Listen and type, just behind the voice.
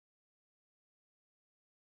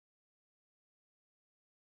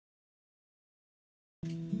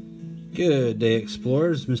Good day,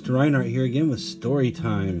 explorers. Mr. Rinehart here again with story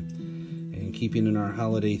time. And keeping in our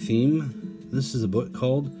holiday theme, this is a book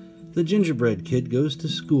called The Gingerbread Kid Goes to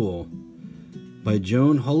School by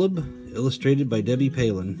Joan Holub, illustrated by Debbie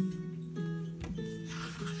Palen.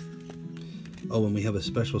 Oh, and we have a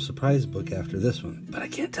special surprise book after this one, but I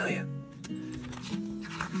can't tell you.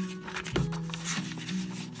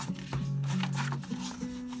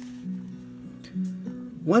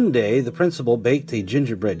 One day, the principal baked a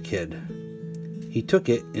gingerbread kid. He took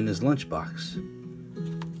it in his lunchbox.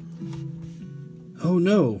 Oh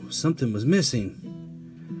no, something was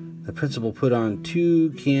missing. The principal put on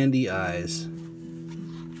 2 candy eyes.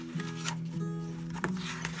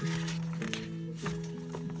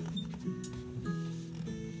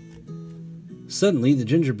 Suddenly, the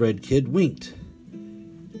gingerbread kid winked.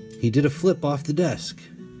 He did a flip off the desk.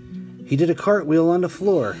 He did a cartwheel on the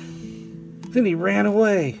floor. Then he ran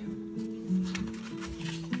away.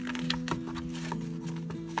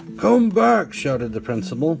 "Come back!" shouted the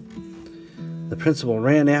principal. The principal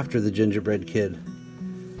ran after the gingerbread kid.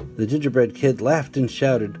 The gingerbread kid laughed and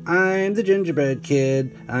shouted, "I'm the gingerbread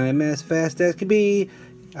kid. I'm as fast as can be.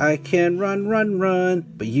 I can run, run, run,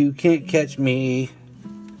 but you can't catch me."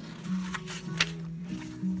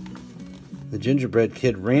 The gingerbread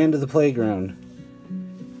kid ran to the playground.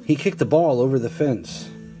 He kicked the ball over the fence.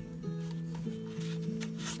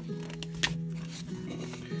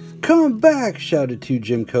 "Come back!" shouted 2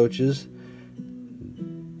 gym coaches.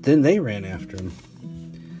 Then they ran after him.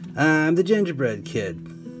 "I'm the gingerbread kid."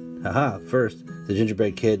 Haha, first, the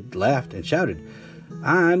gingerbread kid laughed and shouted,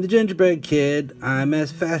 "I'm the gingerbread kid. I'm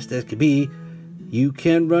as fast as can be. You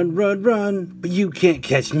can run, run, run, but you can't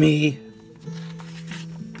catch me."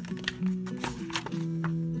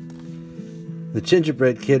 The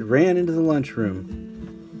gingerbread kid ran into the lunchroom.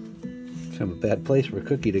 Kind of a bad place for a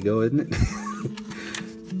cookie to go, isn't it?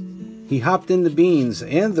 He hopped in the beans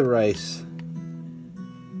and the rice.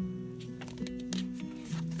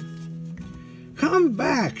 "Come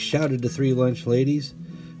back!" shouted the 3 lunch ladies.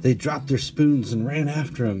 They dropped their spoons and ran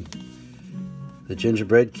after him. The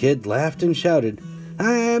gingerbread kid laughed and shouted,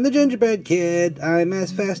 "I'm the gingerbread kid. I'm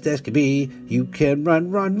as fast as can be. You can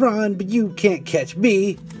run, run, run, but you can't catch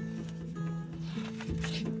me."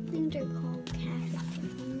 They're called cats.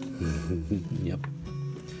 Yep.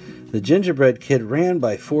 The gingerbread kid ran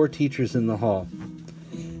by 4 teachers in the hall.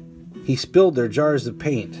 He spilled their jars of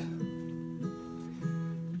paint.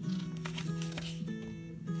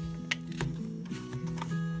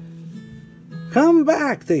 "Come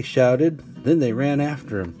back!" they shouted. Then they ran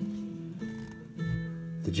after him.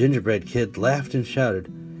 The gingerbread kid laughed and shouted,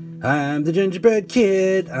 "I'm the gingerbread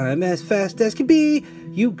kid. I'm as fast as can be.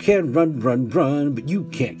 You can run, run, run, but you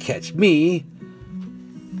can't catch me."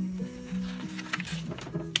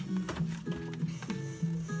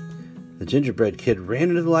 The gingerbread kid ran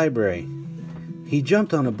into the library. He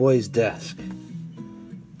jumped on a boy's desk.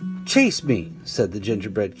 "Chase me," said the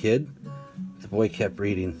gingerbread kid. The boy kept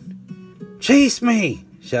reading. "Chase me!"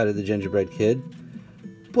 shouted the gingerbread kid.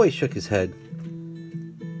 The boy shook his head.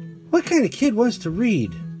 "What kind of kid wants to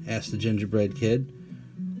read?" asked the gingerbread kid.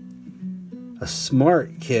 "A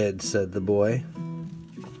smart kid," said the boy.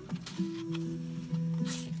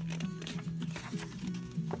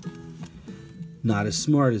 "Not as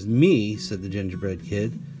smart as me," said the gingerbread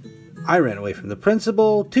kid. "I ran away from the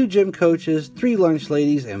principal, 2 gym coaches, 3 lunch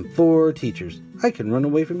ladies, and 4 teachers. I can run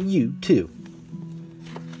away from you, too."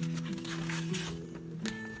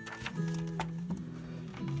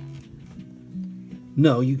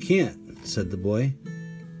 "No, you can't," said the boy.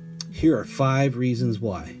 "Here are 5 reasons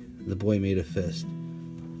why." The boy made a fist.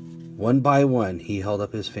 One by one, he held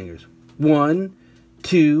up his fingers. 1,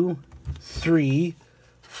 2, 3,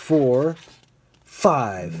 4,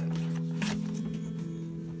 5.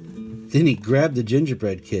 Then he grabbed the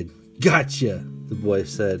gingerbread kid. "Gotcha," the boy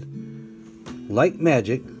said. Like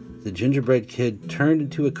magic, the gingerbread kid turned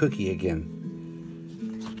into a cookie again.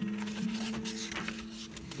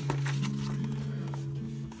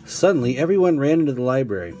 Suddenly, everyone ran into the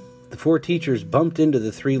library. The 4 teachers bumped into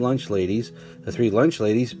the 3 lunch ladies. The 3 lunch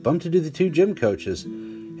ladies bumped into the 2 gym coaches.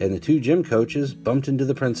 And the 2 gym coaches bumped into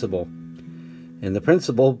the principal. And the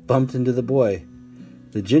principal bumped into the boy.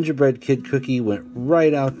 The gingerbread kid cookie went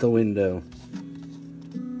right out the window.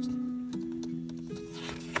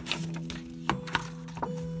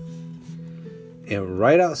 And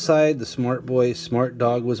right outside the smart boy's smart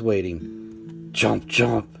dog was waiting. Jump,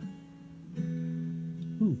 jump.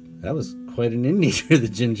 Ooh, that was quite an ending for the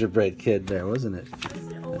gingerbread kid there, wasn't it? Does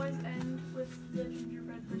it always end with the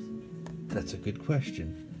gingerbread person? That's a good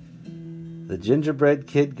question. The Gingerbread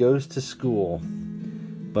Kid Goes to School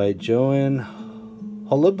by Joan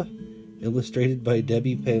Holub, illustrated by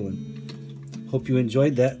Debbie Palen. Hope you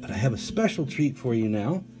enjoyed that, but I have a special treat for you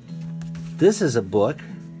now. This is a book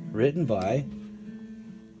written by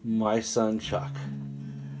my son Chuck.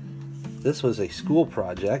 This was a school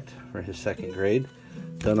project for his second grade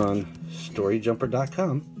done on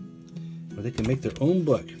storyjumper.com, where they can make their own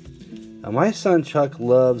book. Now, my son Chuck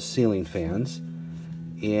loves ceiling fans,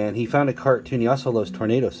 and he found a cartoon. He also loves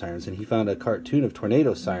tornado sirens, and he found a cartoon of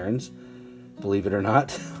tornado sirens, believe it or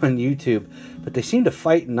not, on YouTube. But they seem to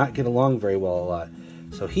fight and not get along very well a lot.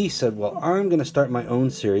 So he said, well, I'm going to start my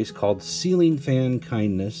own series called Ceiling Fan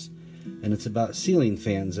Kindness, and it's about ceiling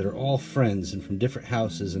fans that are all friends and from different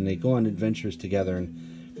houses, and they go on adventures together.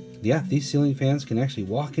 And yeah, these ceiling fans can actually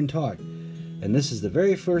walk and talk. And this is the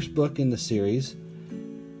very first book in the series,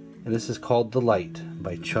 and this is called The Light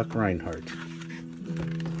by Chuck Rinehart.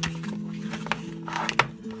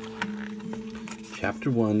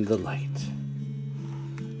 Chapter 1, The Light.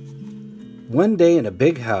 One day in a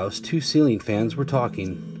big house, two ceiling fans were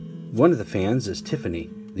talking. One of the fans is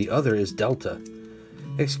Tiffany, the other is Delta.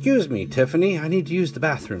 "Excuse me, Tiffany, I need to use the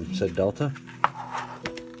bathroom," said Delta.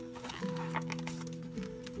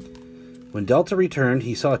 When Delta returned,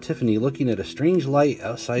 he saw Tiffany looking at a strange light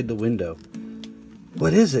outside the window.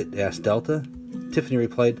 "What is it?" asked Delta. Tiffany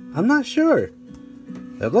replied, "I'm not sure."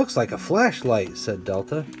 "It looks like a flashlight," said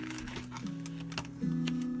Delta.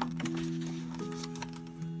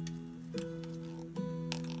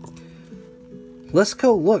 "Let's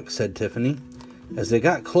go look," said Tiffany. As they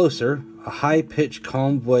got closer, a high-pitched,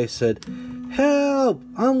 calm voice said, "Help!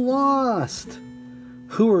 I'm lost!"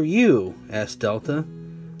 "Who are you?" asked Delta.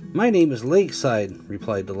 "My name is Lakeside,"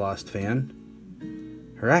 replied the lost fan.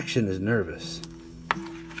 Her action is nervous.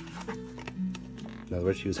 In other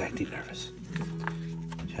words, she was acting nervous.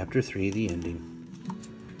 Chapter 3, the ending.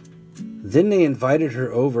 Then they invited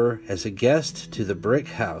her over as a guest to the brick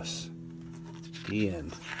house. The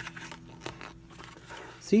end.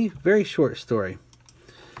 See, very short story.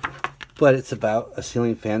 But it's about a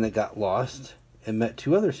ceiling fan that got lost and met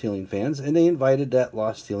two other ceiling fans, and they invited that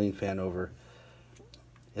lost ceiling fan over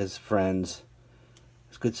as friends.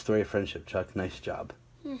 It's a good story of friendship, Chuck. Nice job.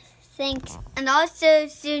 Thanks. And also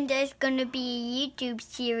soon there's going to be a YouTube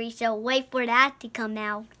series, so wait for that to come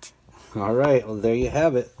out. All right. Well, there you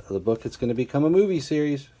have it. The book is going to become a movie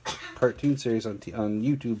series, cartoon series on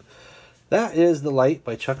YouTube. That is The Light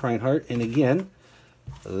by Chuck Rinehart. And again,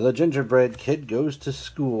 The Gingerbread Kid Goes to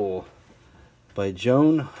School by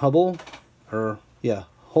Joan Holub,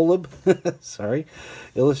 sorry,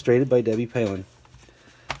 illustrated by Debbie Palen.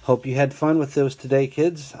 Hope you had fun with those today,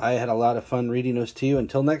 kids. I had a lot of fun reading those to you.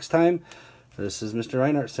 Until next time, this is Mr.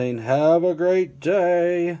 Rinehart saying, have a great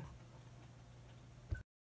day.